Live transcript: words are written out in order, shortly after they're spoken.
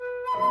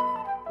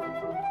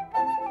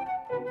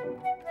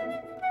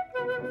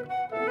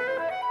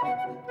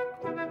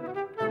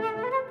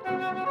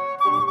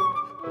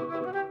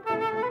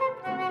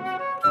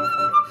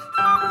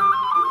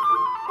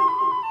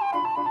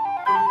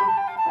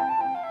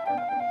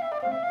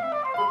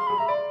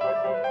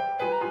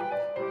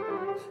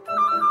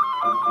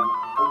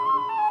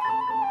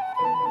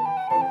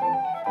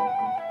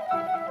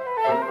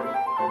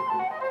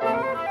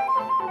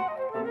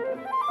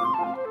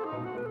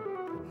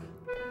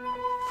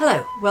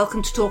Hello,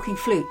 welcome to Talking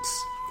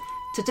Flutes.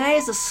 Today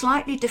is a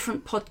slightly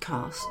different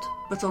podcast,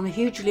 but on a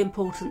hugely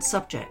important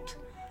subject: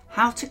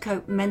 how to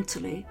cope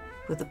mentally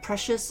with the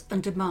pressures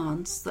and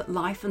demands that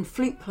life and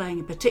flute playing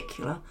in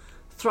particular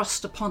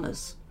thrust upon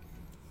us.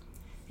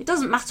 It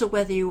doesn't matter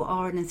whether you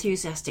are an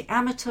enthusiastic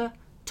amateur,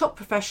 top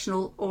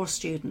professional or a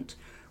student.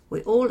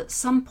 We all at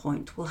some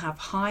point will have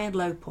high and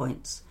low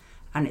points,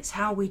 and it's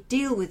how we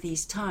deal with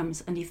these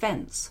times and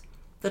events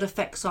that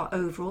affects our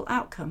overall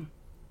outcome.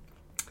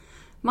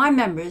 My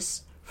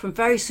memories, from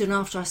very soon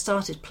after I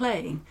started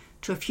playing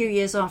to a few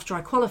years after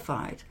I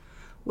qualified,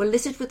 were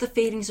littered with the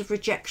feelings of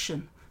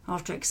rejection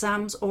after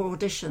exams or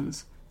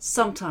auditions,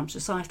 sometimes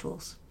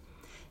recitals.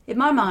 In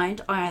my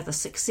mind, I either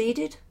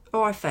succeeded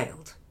or I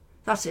failed.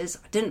 That is,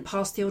 I didn't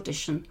pass the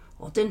audition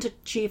or didn't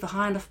achieve a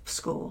high enough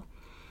score.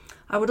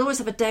 I would always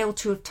have a day or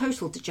two of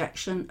total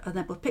dejection and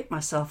then would pick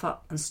myself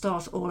up and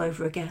start all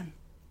over again.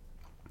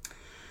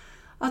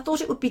 I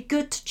thought it would be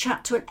good to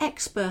chat to an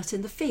expert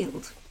in the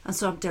field, and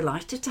so I'm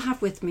delighted to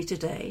have with me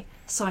today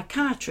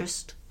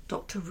psychiatrist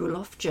Dr.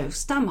 Roelof Jo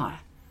Stammeijer,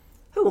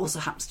 who also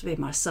happens to be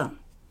my son.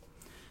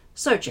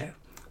 So Jo,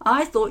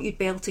 I thought you'd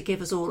be able to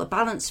give us all a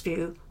balanced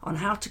view on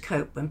how to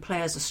cope when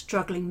players are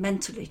struggling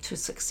mentally to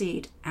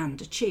succeed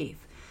and achieve,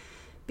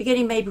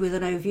 beginning maybe with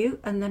an overview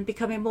and then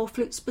becoming more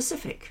flute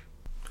specific.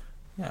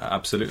 Yeah,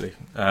 absolutely.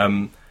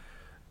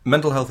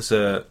 Mental health is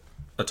a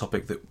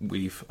topic that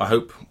I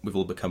hope we've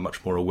all become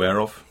much more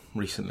aware of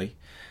recently.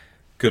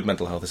 Good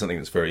mental health is something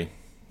that's very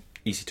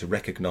easy to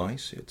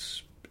recognise.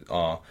 It's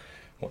what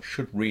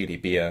should really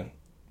be a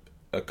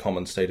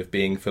common state of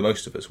being for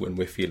most of us when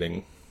we're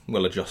feeling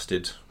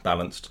well-adjusted,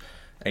 balanced,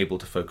 able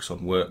to focus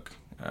on work.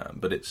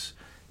 But it's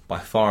by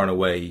far and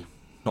away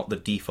not the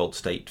default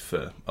state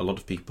for a lot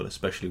of people,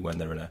 especially when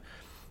they're in a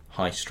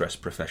high-stress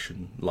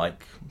profession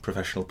like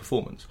professional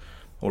performance,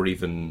 or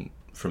even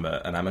from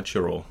an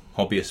amateur or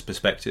hobbyist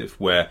perspective,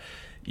 where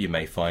you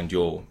may find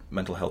your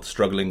mental health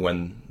struggling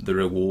when the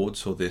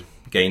rewards or the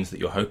gains that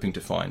you're hoping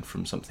to find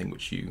from something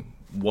which you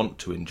want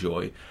to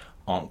enjoy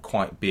aren't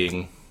quite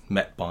being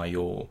met by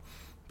your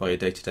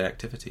day-to-day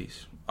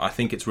activities. I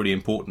think it's really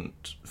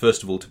important,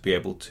 first of all, to be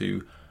able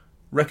to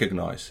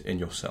recognise in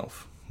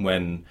yourself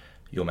when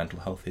your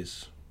mental health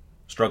is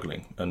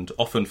struggling. And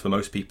often for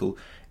most people,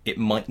 it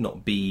might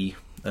not be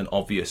an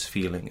obvious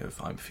feeling of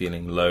I'm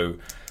feeling low,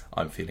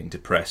 I'm feeling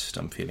depressed,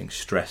 I'm feeling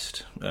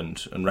stressed, and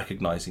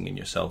recognising in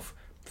yourself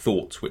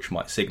thoughts which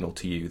might signal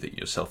to you that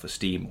your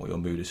self-esteem or your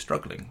mood is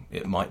struggling.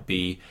 It might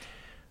be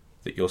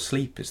that your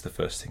sleep is the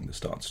first thing that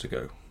starts to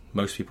go.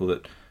 Most people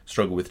that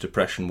struggle with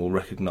depression will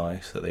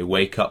recognise that they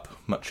wake up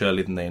much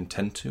earlier than they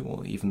intend to,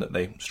 or even that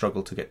they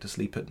struggle to get to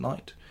sleep at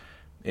night.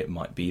 It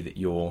might be that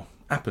your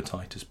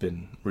appetite has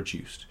been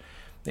reduced.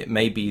 It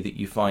may be that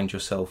you find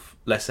yourself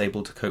less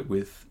able to cope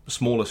with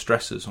smaller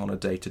stresses on a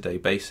day-to-day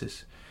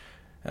basis,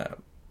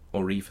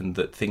 or even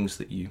that things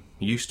that you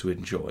used to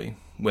enjoy,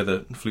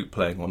 whether flute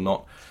playing or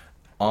not,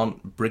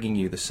 aren't bringing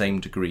you the same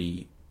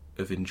degree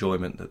of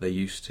enjoyment that they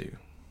used to.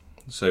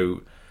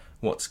 So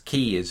what's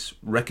key is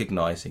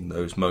recognising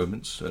those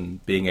moments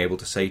and being able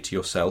to say to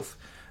yourself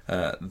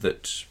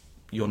that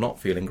you're not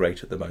feeling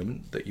great at the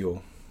moment, that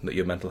your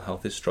mental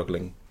health is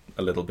struggling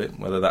a little bit,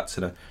 whether that's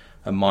in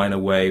a minor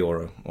way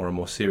or a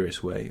more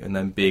serious way, and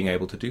then being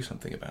able to do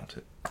something about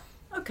it.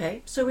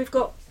 Okay, so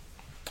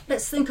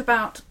let's think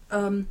about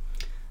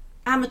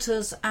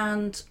amateurs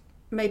and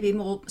maybe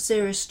more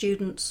serious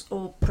students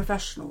or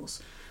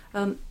professionals.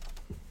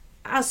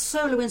 As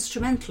solo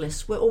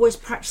instrumentalists, we're always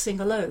practicing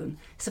alone.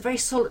 It's a very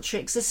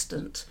solitary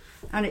existence,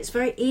 and it's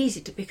very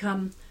easy to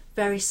become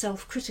very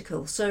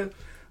self-critical. So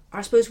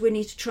I suppose we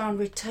need to try and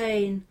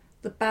retain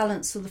the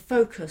balance and the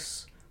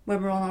focus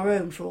when we're on our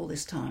own for all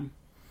this time.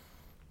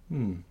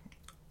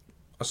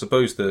 I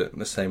suppose the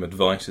same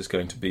advice is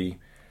going to be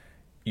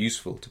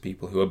useful to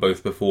people who are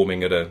both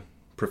performing at a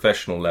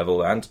professional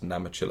level and an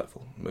amateur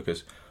level,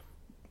 because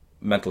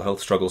mental health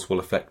struggles will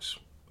affect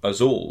us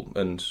all,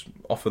 and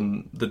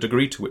often the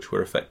degree to which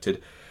we're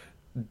affected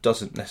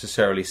doesn't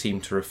necessarily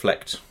seem to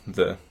reflect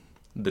the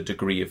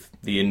degree of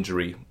the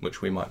injury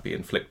which we might be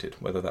inflicted,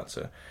 whether that's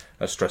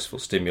a stressful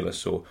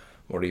stimulus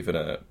or even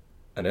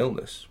an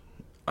illness.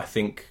 I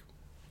think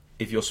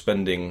if you're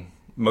spending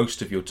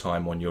most of your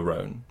time on your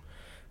own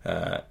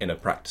in a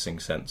practicing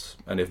sense,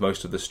 and if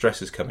most of the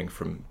stress is coming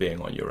from being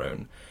on your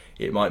own,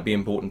 it might be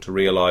important to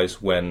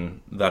realise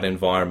when that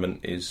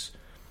environment is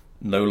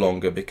no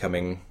longer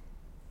becoming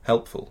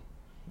helpful.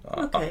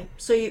 Okay,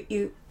 so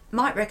you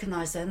might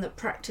recognise then that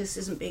practice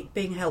isn't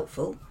being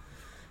helpful.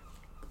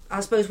 I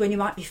suppose when you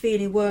might be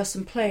feeling worse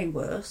and playing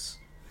worse,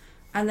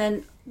 and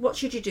then what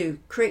should you do?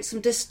 Create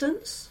some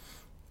distance?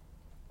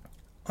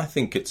 I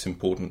think it's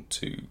important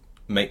to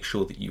make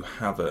sure that you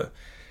have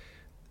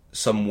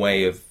some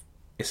way of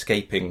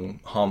escaping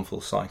harmful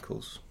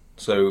cycles.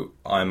 So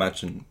I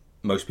imagine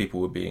most people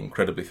would be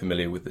incredibly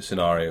familiar with the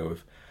scenario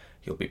of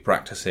you'll be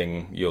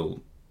practicing,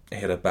 you'll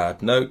hit a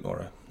bad note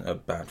or a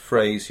bad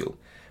phrase, you'll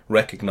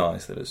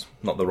recognise that it's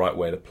not the right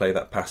way to play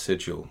that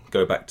passage, you'll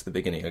go back to the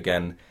beginning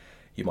again.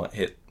 you might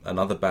hit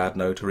another bad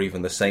note or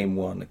even the same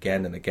one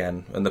again and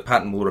again, and the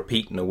pattern will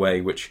repeat in a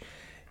way which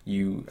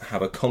you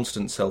have a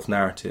constant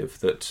self-narrative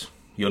that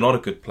you're not a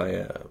good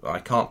player, I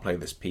can't play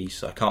this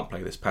piece, I can't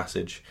play this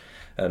passage,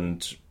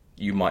 and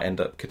you might end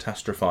up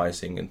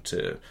catastrophizing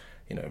into,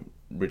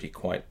 really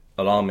quite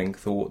alarming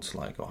thoughts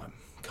like, oh,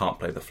 I can't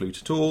play the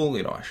flute at all,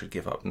 I should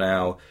give up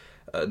now.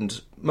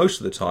 And most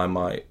of the time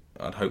I'd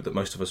hope that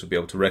most of us would be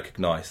able to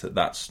recognise that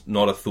that's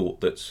not a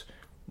thought that's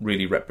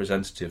really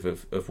representative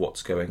of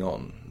what's going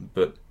on.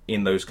 But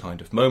in those kind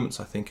of moments,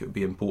 I think it would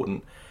be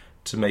important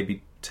to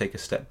maybe take a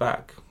step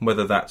back,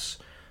 whether that's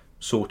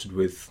sorted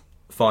with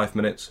 5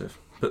 minutes of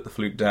put the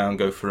flute down,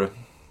 go for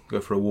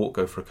a walk,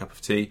 go for a cup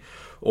of tea,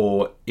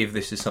 or if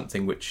this is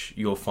something which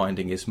you're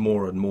finding is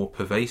more and more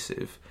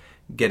pervasive,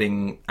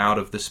 getting out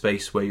of the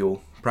space where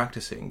you're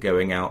practicing,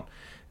 going out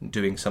and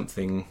doing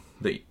something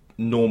that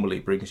normally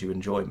brings you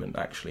enjoyment,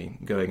 actually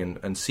going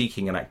and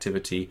seeking an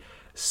activity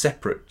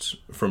separate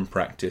from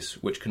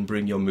practice which can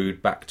bring your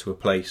mood back to a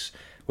place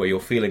where you're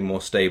feeling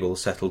more stable,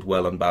 settled,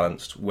 well and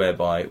balanced,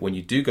 whereby when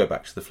you do go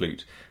back to the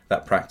flute,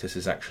 that practice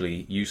is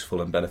actually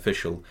useful and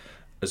beneficial,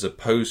 as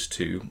opposed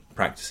to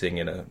practicing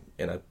in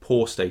a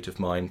poor state of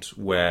mind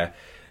where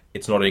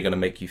it's not only going to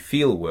make you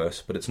feel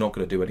worse, but it's not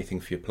going to do anything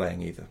for your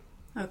playing either.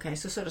 Okay,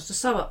 so sort of to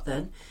sum up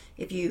then,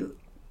 if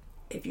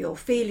you're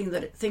feeling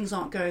that things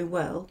aren't going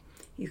well,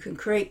 you can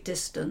create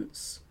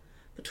distance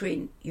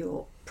between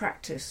your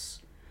practice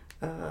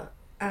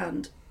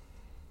and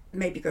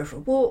maybe go for a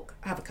walk,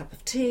 have a cup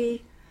of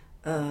tea,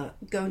 go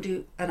and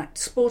do an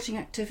sporting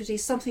activity,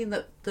 something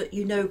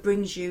that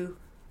brings you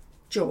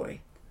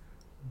joy.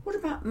 What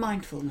about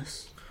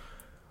mindfulness?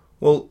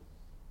 Well,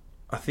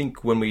 I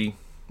think when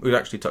we've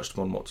actually touched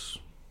upon what's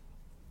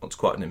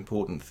quite an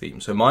important theme.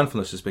 So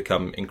mindfulness has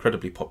become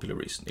incredibly popular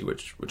recently,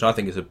 which I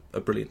think is a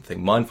brilliant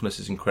thing. Mindfulness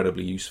is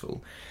incredibly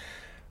useful,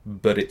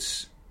 but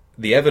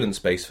the evidence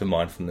base for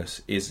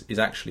mindfulness is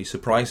actually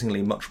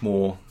surprisingly much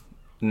more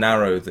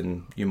narrow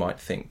than you might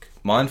think.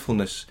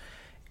 Mindfulness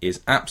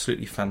is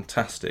absolutely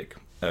fantastic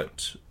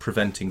at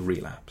preventing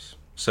relapse.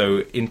 So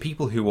in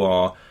people who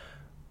are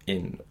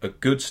in a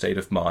good state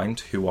of mind,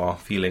 who are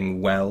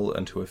feeling well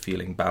and who are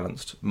feeling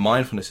balanced,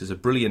 mindfulness is a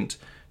brilliant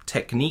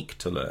technique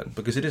to learn,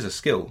 because it is a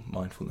skill.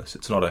 Mindfulness,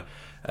 it's not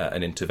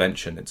an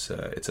intervention, it's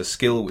a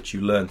skill which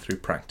you learn through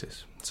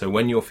practice. So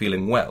when you're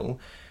feeling well,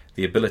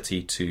 the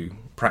ability to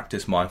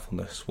practice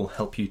mindfulness will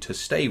help you to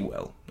stay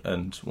well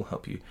and will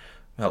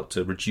help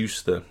to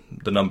reduce the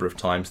number of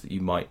times that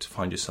you might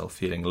find yourself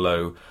feeling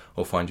low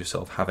or find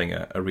yourself having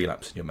a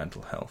relapse in your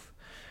mental health.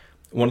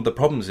 One of the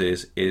problems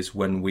is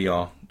when we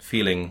are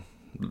feeling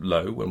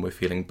low, when we're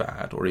feeling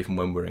bad, or even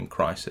when we're in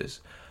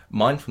crisis,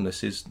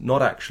 mindfulness is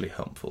not actually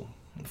helpful.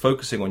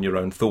 Focusing on your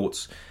own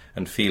thoughts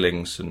and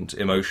feelings and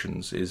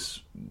emotions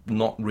is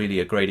not really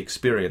a great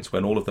experience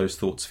when all of those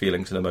thoughts,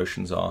 feelings and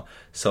emotions are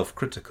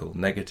self-critical,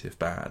 negative,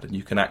 bad, and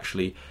you can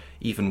actually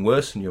even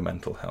worsen your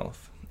mental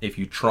health if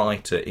you try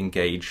to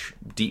engage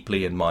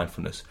deeply in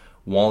mindfulness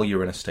while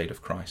you're in a state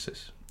of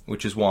crisis.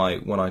 Which is why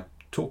when I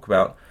talk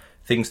about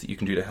things that you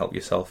can do to help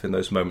yourself in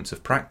those moments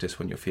of practice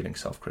when you're feeling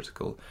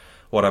self-critical,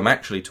 what I'm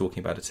actually talking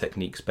about are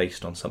techniques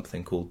based on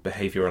something called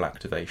behavioural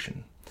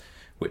activation,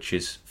 which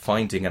is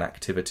finding an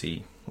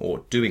activity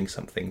or doing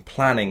something,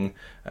 planning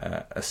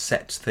a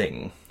set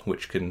thing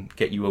which can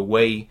get you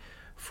away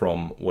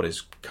from what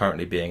is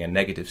currently being a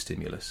negative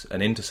stimulus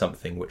and into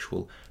something which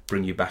will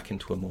bring you back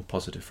into a more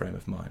positive frame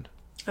of mind.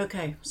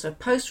 Okay, so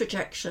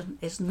post-rejection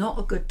is not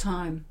a good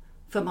time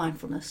for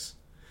mindfulness,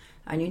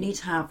 and you need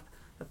to have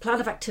a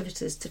plan of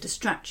activities to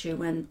distract you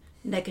when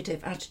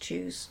negative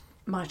attitudes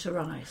might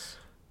arise.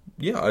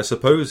 Yeah, I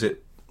suppose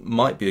it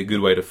might be a good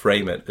way to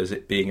frame it as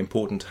it being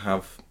important to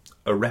have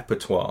a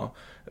repertoire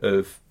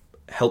of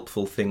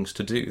helpful things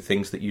to do,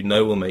 things that you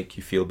know will make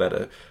you feel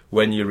better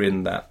when you're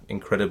in that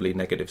incredibly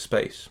negative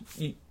space.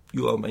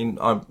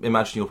 I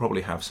imagine you'll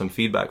probably have some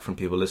feedback from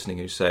people listening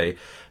who say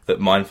that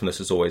mindfulness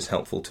is always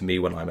helpful to me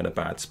when I'm in a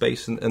bad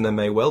space, and there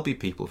may well be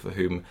people for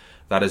whom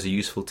that is a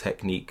useful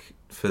technique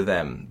for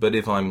them. But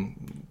if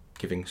I'm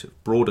giving sort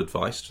of broad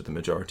advice to the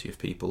majority of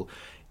people,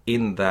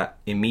 in that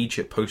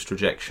immediate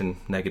post-rejection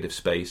negative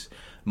space,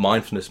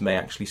 mindfulness may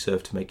actually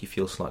serve to make you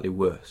feel slightly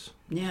worse.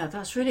 Yeah,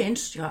 that's really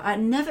interesting. I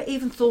never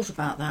even thought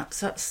about that.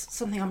 So that's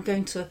something I'm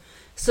going to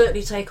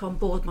certainly take on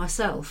board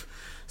myself.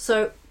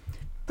 So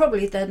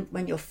probably then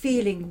when you're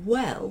feeling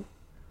well,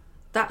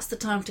 that's the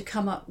time to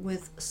come up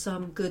with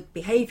some good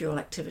behavioural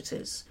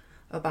activities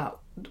about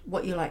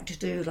what you like to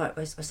do, like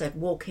I said,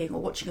 walking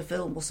or watching a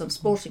film or some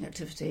sporting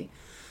activity,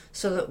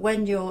 so that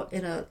when you're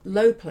in a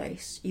low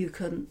place, you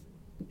can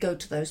go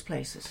to those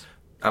places.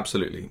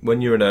 Absolutely.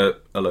 When you're in a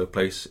low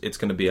place, it's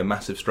going to be a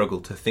massive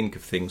struggle to think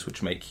of things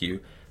which make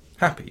you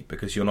happy,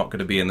 because you're not going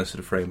to be in the sort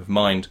of frame of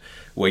mind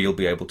where you'll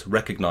be able to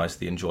recognise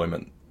the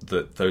enjoyment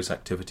that those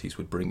activities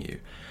would bring you.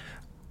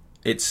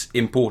 It's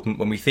important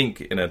when we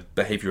think in a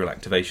behavioural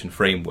activation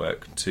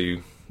framework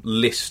to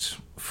list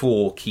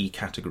 4 key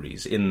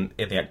categories in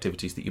the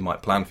activities that you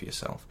might plan for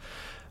yourself.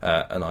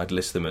 and I'd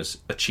list them as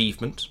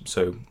achievement.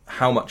 So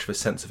how much of a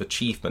sense of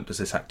achievement does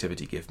this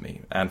activity give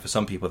me? And for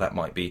some people that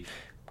might be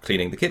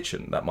cleaning the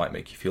kitchen. That might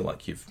make you feel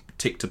like you've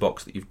ticked a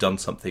box, that you've done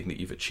something, that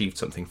you've achieved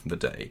something from the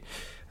day.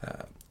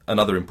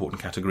 Another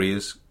important category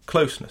is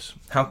closeness.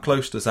 How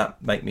close does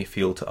that make me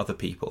feel to other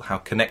people? How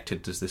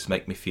connected does this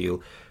make me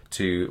feel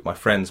to my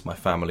friends, my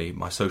family,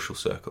 my social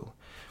circle?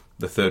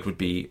 The third would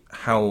be,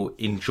 how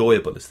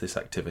enjoyable is this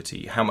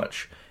activity? How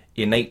much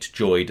innate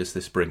joy does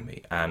this bring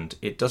me? And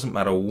it doesn't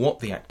matter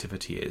what the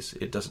activity is,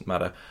 it doesn't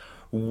matter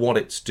what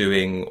it's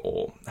doing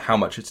or how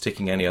much it's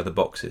ticking any other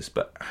boxes,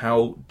 but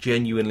how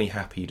genuinely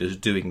happy does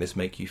doing this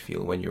make you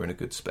feel when you're in a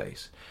good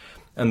space?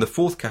 And the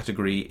fourth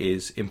category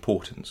is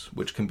importance,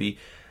 which can be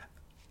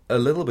a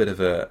little bit of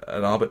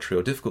an arbitrary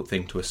or difficult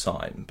thing to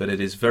assign, but it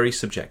is very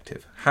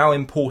subjective. How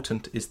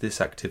important is this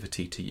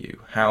activity to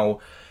you? How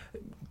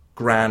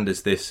grand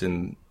is this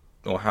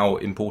or how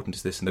important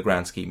is this in the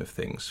grand scheme of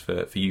things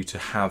for you to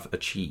have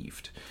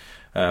achieved?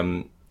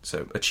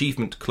 So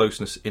achievement,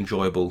 closeness,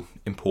 enjoyable,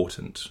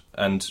 important.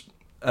 And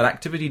an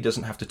activity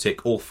doesn't have to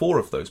tick all four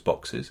of those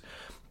boxes,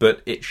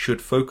 but it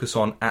should focus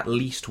on at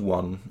least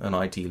one and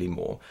ideally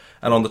more.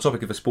 And on the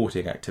topic of a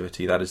sporting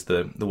activity, that is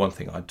the one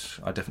thing I'd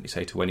definitely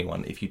say to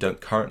anyone. If you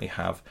don't currently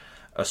have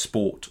a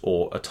sport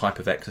or a type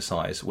of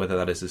exercise, whether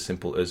that is as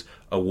simple as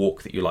a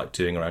walk that you like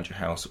doing around your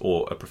house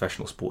or a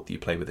professional sport that you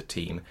play with a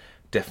team,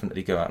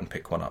 definitely go out and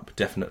pick one up.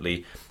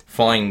 Definitely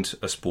find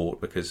a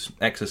sport, because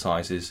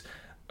exercise is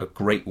a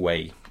great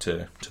way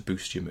to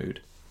boost your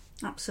mood.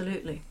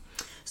 Absolutely.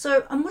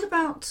 So, and what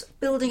about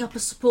building up a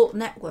support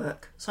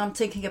network? So I'm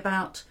thinking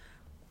about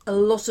a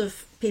lot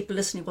of people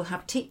listening will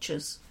have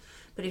teachers,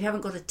 but if you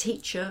haven't got a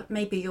teacher,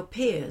 maybe your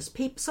peers,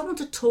 someone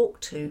to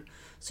talk to,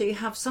 so you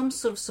have some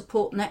sort of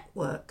support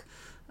network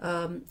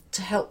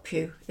to help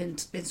you in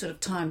sort of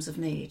times of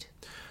need.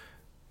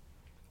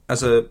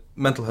 As a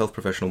mental health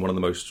professional, one of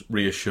the most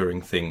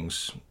reassuring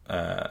things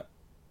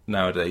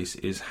nowadays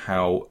is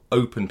how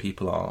open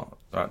people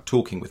are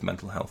talking with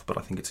mental health, but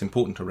I think it's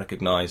important to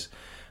recognise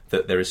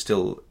that there is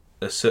still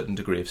a certain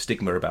degree of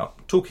stigma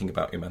about talking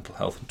about your mental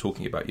health and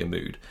talking about your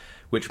mood,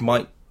 which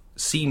might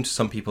seem to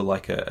some people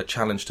like a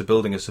challenge to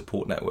building a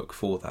support network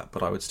for that.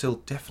 But I would still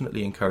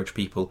definitely encourage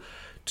people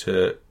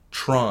to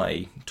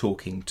try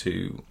talking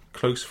to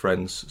close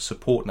friends,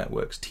 support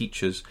networks,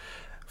 teachers,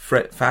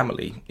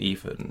 family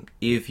even,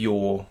 if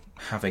you're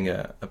having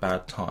a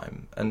bad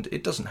time. And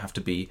it doesn't have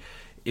to be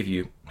if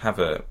you have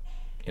a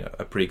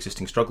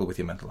pre-existing struggle with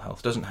your mental health.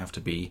 It doesn't have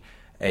to be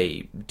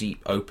a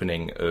deep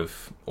opening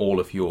of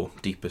all of your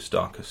deepest,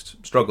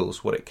 darkest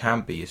struggles. What it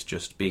can be is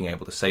just being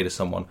able to say to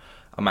someone,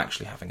 I'm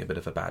actually having a bit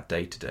of a bad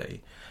day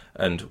today.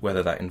 And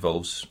whether that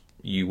involves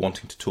you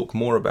wanting to talk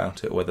more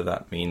about it, or whether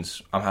that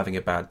means I'm having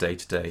a bad day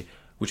today,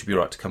 would you be all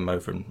right to come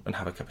over and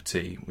have a cup of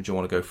tea? Would you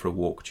want to go for a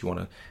walk? Do you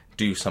want to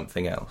do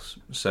something else?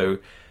 So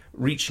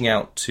reaching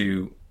out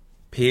to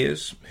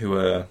peers who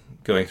are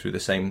going through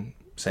the same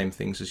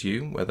things as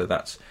you, whether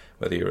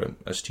you're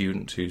a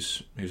student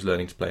who's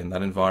learning to play in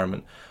that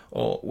environment,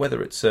 or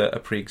whether it's a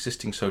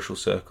pre-existing social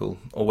circle,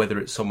 or whether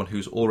it's someone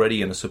who's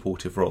already in a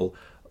supportive role,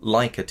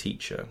 like a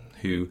teacher,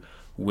 who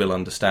will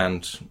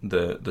understand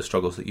the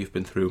struggles that you've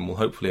been through and will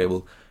hopefully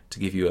able to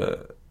give you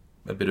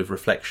a bit of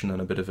reflection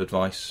and a bit of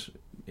advice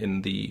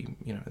in the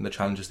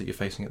challenges that you're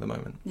facing at the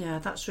moment. Yeah,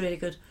 that's really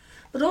good.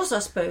 But also, I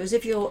suppose,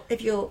 if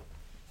you're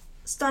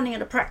standing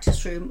in a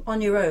practice room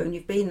on your own,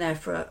 you've been there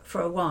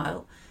for a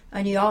while,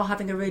 and you are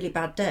having a really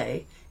bad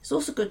day, it's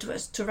also good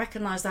to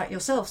recognise that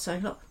yourself,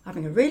 saying, look, I'm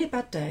having a really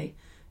bad day,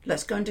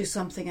 let's go and do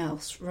something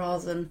else,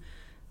 rather than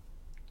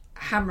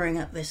hammering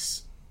at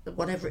this,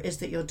 whatever it is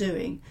that you're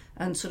doing,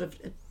 and sort of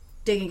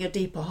digging a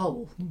deeper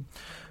hole.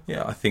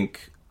 Yeah, I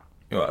think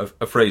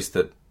a phrase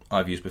that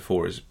I've used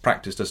before is,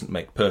 practice doesn't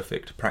make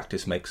perfect,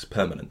 practice makes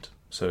permanent.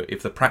 So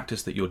if the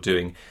practice that you're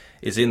doing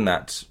is in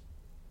that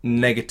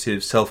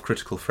negative,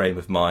 self-critical frame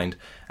of mind,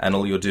 and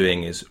all you're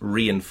doing is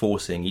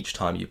reinforcing each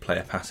time you play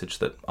a passage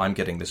that I'm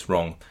getting this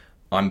wrong,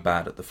 I'm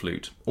bad at the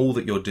flute, all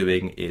that you're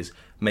doing is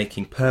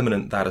making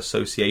permanent that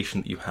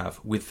association that you have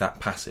with that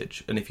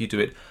passage. And if you do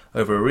it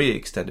over a really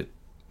extended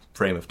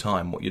frame of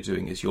time, what you're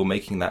doing is you're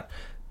making that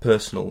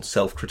personal,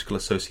 self-critical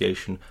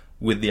association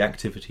with the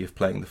activity of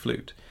playing the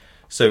flute.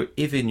 So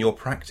if in your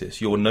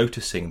practice you're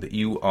noticing that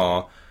you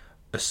are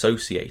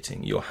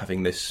associating, you're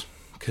having this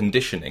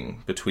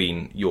conditioning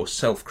between your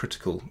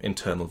self-critical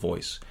internal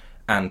voice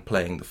and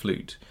playing the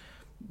flute,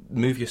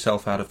 move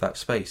yourself out of that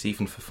space,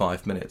 even for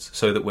 5 minutes,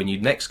 so that when you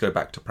next go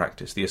back to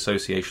practice, the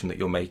association that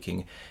you're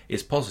making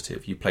is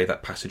positive. You play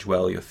that passage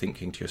well, you're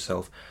thinking to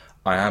yourself,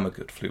 I am a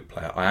good flute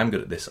player, I am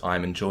good at this,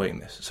 I'm enjoying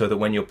this. So that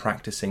when you're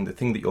practicing, the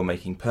thing that you're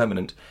making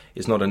permanent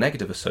is not a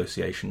negative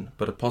association,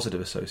 but a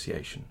positive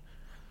association.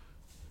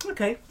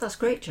 Okay, that's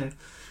great, Joe.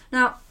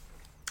 Now,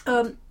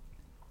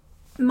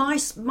 my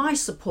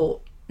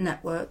support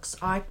networks,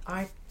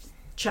 I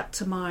chat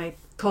to my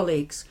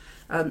colleagues.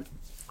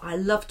 I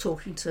love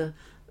talking to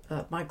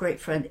my great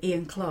friend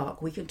Ian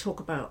Clark. We can talk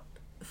about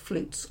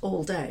flutes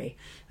all day,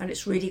 and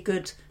it's really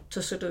good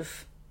to sort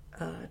of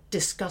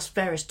discuss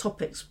various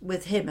topics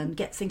with him and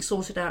get things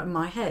sorted out in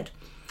my head.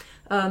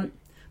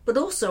 But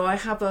also I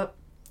have a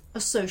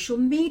social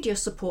media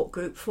support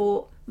group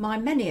for my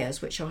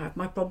Meniere's, which I have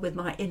my problem with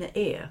my inner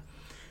ear.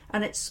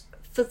 And it's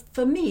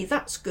for me,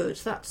 that's good.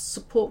 That's a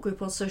support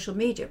group on social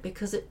media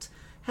because it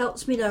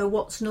helps me know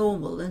what's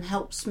normal and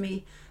helps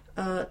me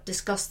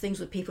discuss things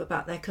with people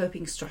about their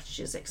coping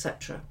strategies,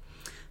 etc.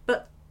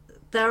 But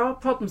there are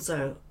problems,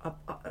 though,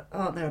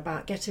 aren't there,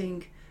 about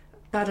getting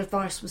bad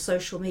advice from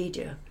social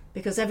media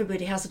because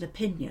everybody has an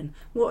opinion.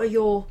 What are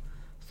your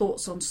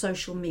thoughts on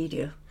social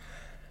media?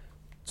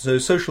 So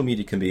social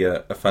media can be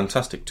a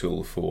fantastic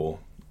tool for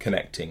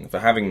connecting, for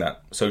having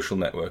that social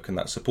network and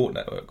that support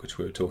network, which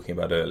we were talking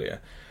about earlier.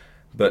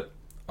 But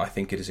I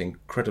think it is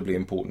incredibly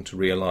important to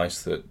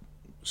realise that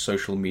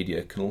social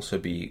media can also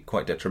be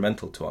quite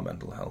detrimental to our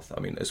mental health. I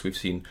mean, as we've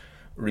seen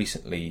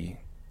recently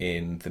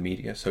in the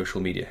media,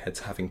 social media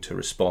heads having to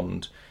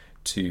respond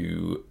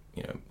to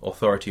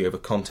authority over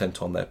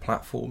content on their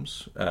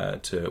platforms,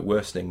 to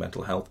worsening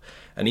mental health,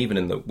 and even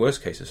in the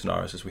worst case of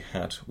scenarios, as we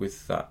had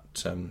with that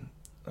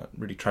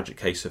really tragic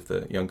case of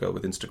the young girl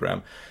with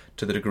Instagram,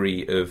 to the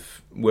degree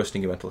of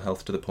worsening your mental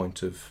health to the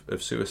point of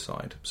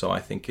suicide. So I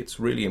think it's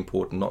really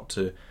important not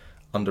to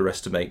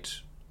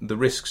underestimate the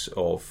risks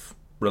of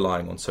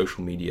relying on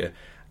social media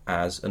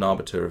as an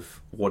arbiter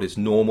of what is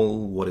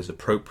normal, what is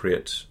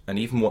appropriate, and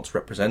even what's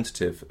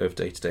representative of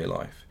day-to-day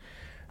life.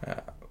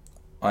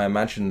 I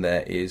imagine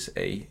there is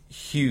a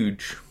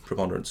huge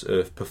preponderance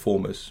of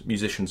performers,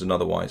 musicians and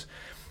otherwise,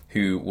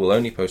 who will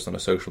only post on a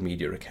social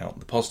media account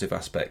the positive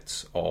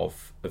aspects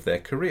of their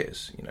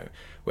careers,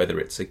 whether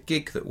it's a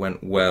gig that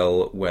went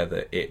well,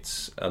 whether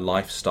it's a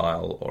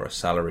lifestyle or a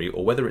salary,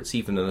 or whether it's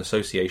even an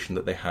association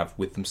that they have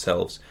with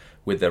themselves,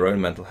 with their own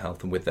mental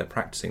health and with their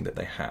practicing that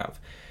they have.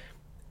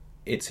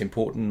 It's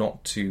important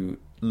not to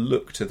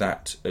look to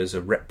that as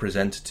a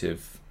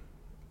representative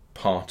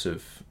part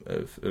of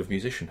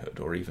musicianhood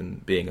or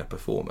even being a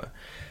performer.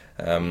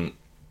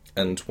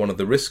 And one of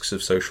the risks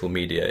of social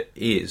media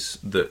is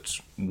that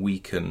we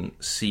can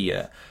see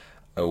a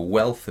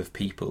wealth of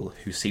people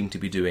who seem to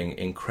be doing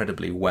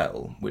incredibly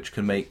well, which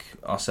can make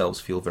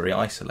ourselves feel very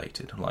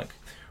isolated, like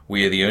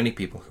we are the only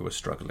people who are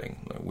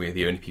struggling, we're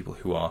the only people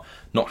who are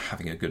not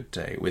having a good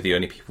day, we're the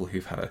only people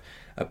who've had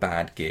a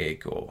bad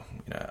gig or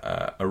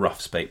a rough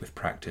spate with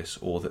practice,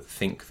 or that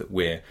think that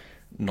we're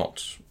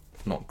not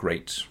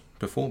great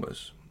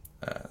performers.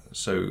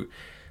 So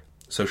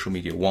social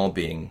media, while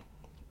being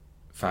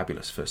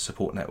fabulous for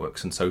support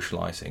networks and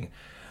socialising,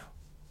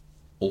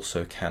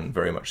 also can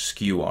very much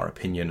skew our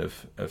opinion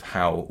of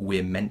how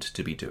we're meant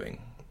to be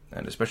doing,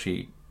 and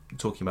especially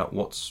talking about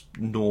what's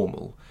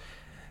normal.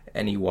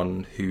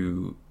 Anyone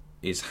who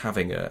is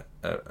having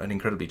an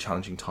incredibly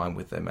challenging time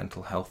with their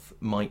mental health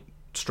might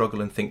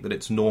struggle and think that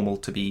it's normal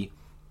to be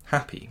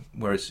happy,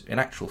 whereas in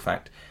actual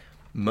fact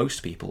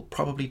most people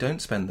probably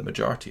don't spend the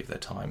majority of their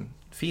time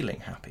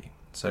feeling happy.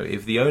 So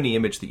if the only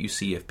image that you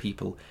see of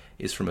people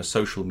is from a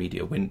social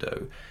media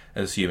window,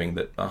 assuming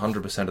that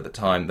 100% of the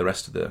time the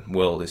rest of the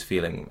world is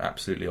feeling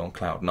absolutely on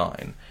cloud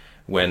nine,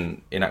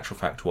 when in actual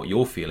fact what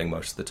you're feeling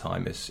most of the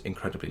time is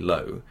incredibly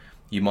low,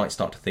 you might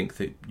start to think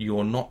that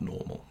you're not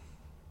normal.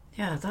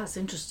 Yeah, that's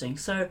interesting.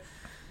 So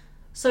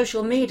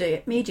social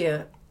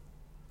media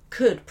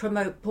could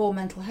promote poor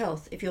mental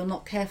health if you're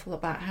not careful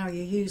about how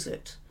you use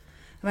it.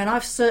 I mean,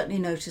 I've certainly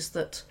noticed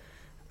that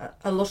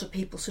a lot of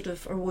people sort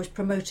of are always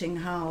promoting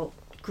how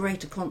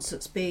great a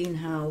concert's been,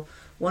 how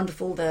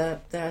wonderful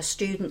their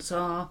students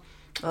are,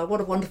 what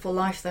a wonderful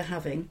life they're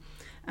having,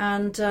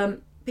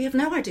 and we have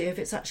no idea if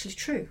it's actually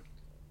true.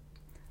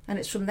 And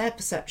it's from their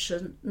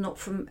perception, not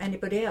from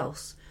anybody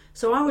else.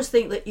 So I always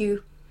think that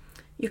you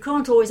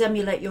can't always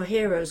emulate your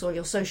heroes or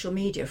your social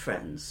media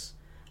friends,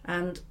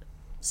 and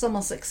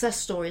someone's success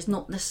story is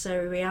not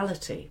necessarily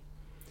reality.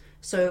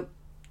 So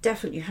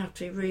definitely you have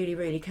to be really,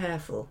 really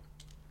careful.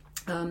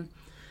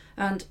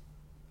 And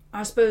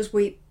I suppose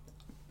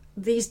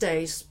these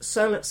days,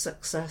 solo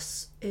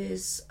success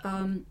is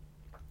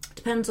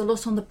depends a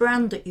lot on the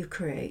brand that you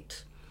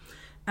create,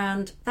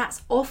 and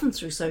that's often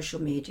through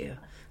social media,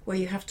 where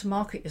you have to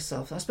market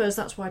yourself. I suppose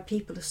that's why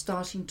people are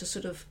starting to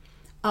sort of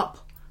up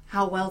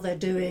how well they're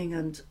doing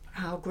and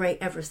how great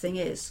everything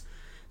is.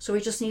 So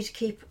we just need to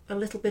keep have a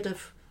little bit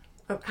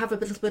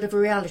of a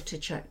reality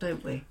check,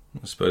 don't we?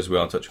 I suppose we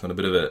are touching on a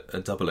bit of a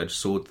double-edged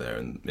sword there,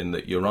 in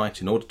that you're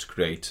right. In order to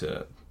create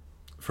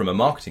from a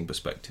marketing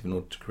perspective, in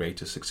order to create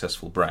a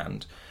successful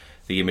brand,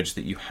 the image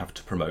that you have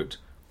to promote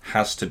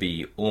has to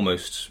be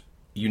almost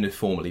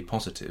uniformly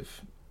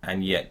positive,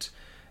 and yet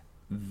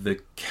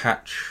the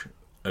catch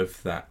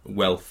of that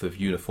wealth of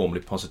uniformly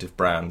positive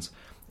brands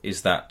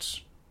is that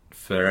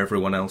for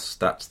everyone else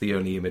that's the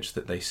only image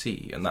that they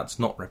see, and that's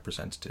not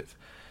representative.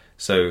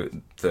 So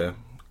the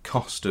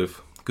cost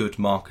of good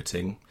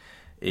marketing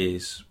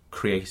is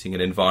creating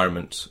an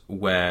environment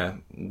where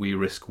we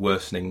risk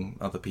worsening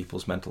other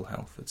people's mental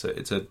health.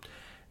 It's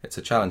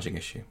a challenging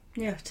issue.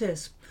 Yeah, it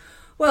is.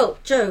 Well,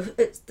 Jo,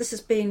 this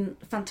has been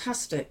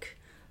fantastic.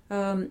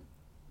 The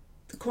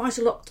quite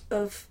a lot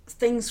of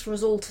things for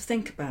us all to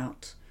think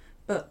about.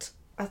 But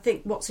I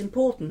think what's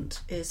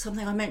important is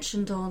something I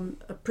mentioned on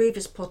a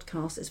previous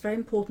podcast. It's very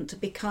important to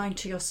be kind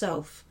to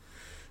yourself,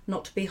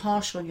 not to be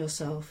harsh on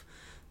yourself,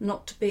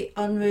 not to be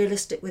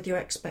unrealistic with your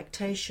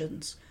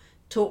expectations.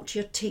 Talk to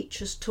your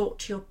teachers, talk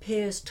to your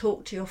peers,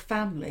 talk to your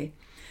family.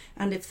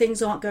 And if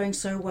things aren't going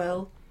so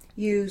well,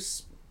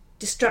 use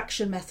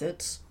distraction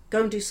methods,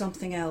 go and do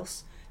something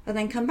else, and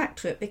then come back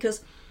to it,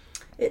 because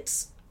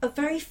it's a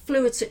very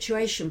fluid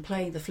situation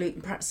playing the flute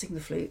and practicing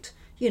the flute.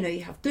 You know,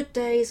 you have good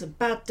days and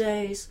bad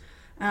days,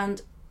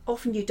 and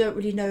often you don't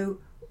really know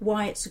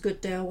why it's a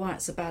good day or why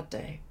it's a bad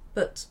day.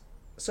 But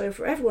so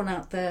for everyone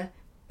out there,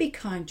 be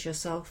kind to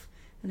yourself,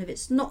 and if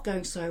it's not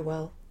going so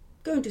well,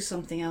 go and do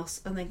something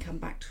else and then come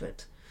back to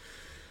it.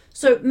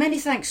 So many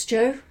thanks,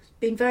 Joe.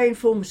 Been very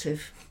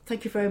informative.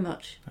 Thank you very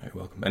much. You're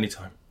welcome.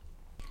 Anytime.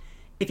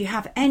 If you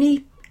have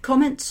any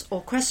comments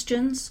or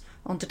questions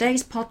on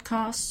today's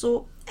podcasts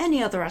or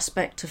any other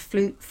aspect of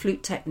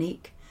flute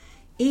technique,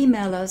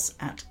 email us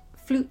at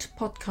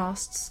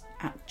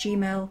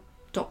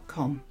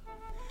flutepodcasts@gmail.com.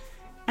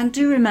 And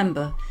do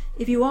remember,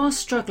 if you are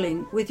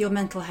struggling with your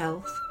mental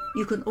health,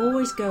 you can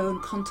always go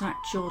and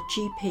contact your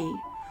GP,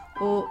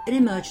 or in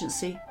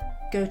emergency,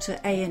 go to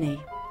A&E.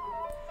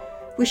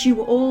 Wish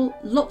you all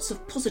lots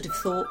of positive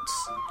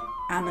thoughts,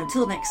 and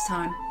until next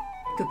time,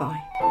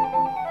 goodbye.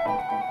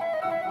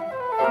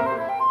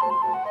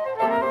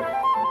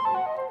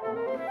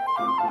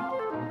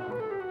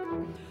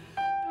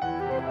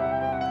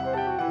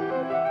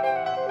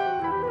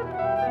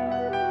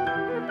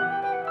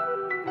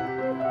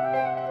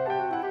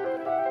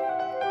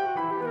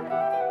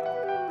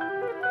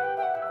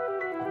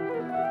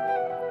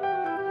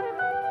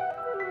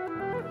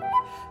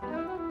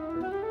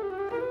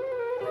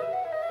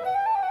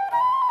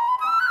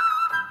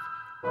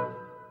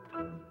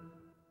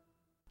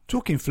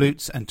 Talking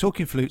Flutes and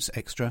Talking Flutes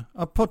Extra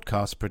are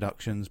podcast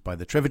productions by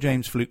the Trevor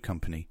James Flute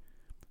Company.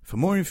 For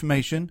more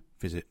information,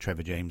 visit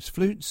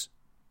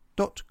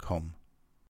trevorjamesflutes.com.